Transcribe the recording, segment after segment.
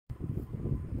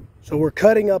So we're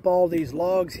cutting up all these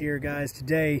logs here, guys,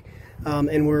 today,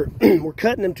 and we're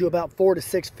cutting them to about 4 to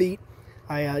 6 feet.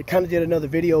 I kind of did another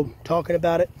video talking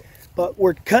about it, but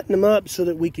we're cutting them up so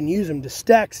that we can use them to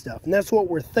stack stuff, and that's what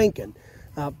we're thinking.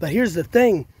 But here's the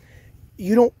thing: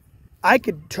 I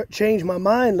could change my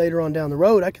mind later on down the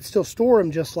road. I could still store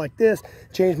them just like this,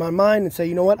 change my mind and say,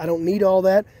 you know what, I don't need all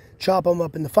that, chop them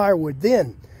up into firewood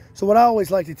then. So what I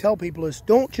always like to tell people is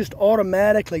don't just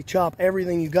automatically chop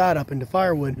everything you got up into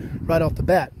firewood right off the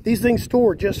bat. These things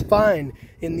store just fine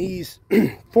in these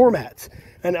formats.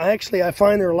 And I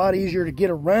find they're a lot easier to get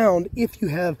around if you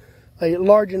have a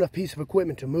large enough piece of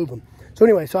equipment to move them. So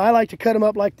anyway, so I like to cut them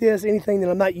up like this, anything that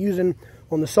I'm not using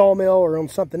on the sawmill or on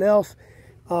something else.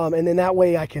 And then that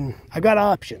way I've got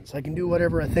options. I can do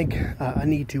whatever I think I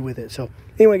need to with it. So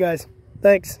anyway, guys,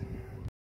 thanks.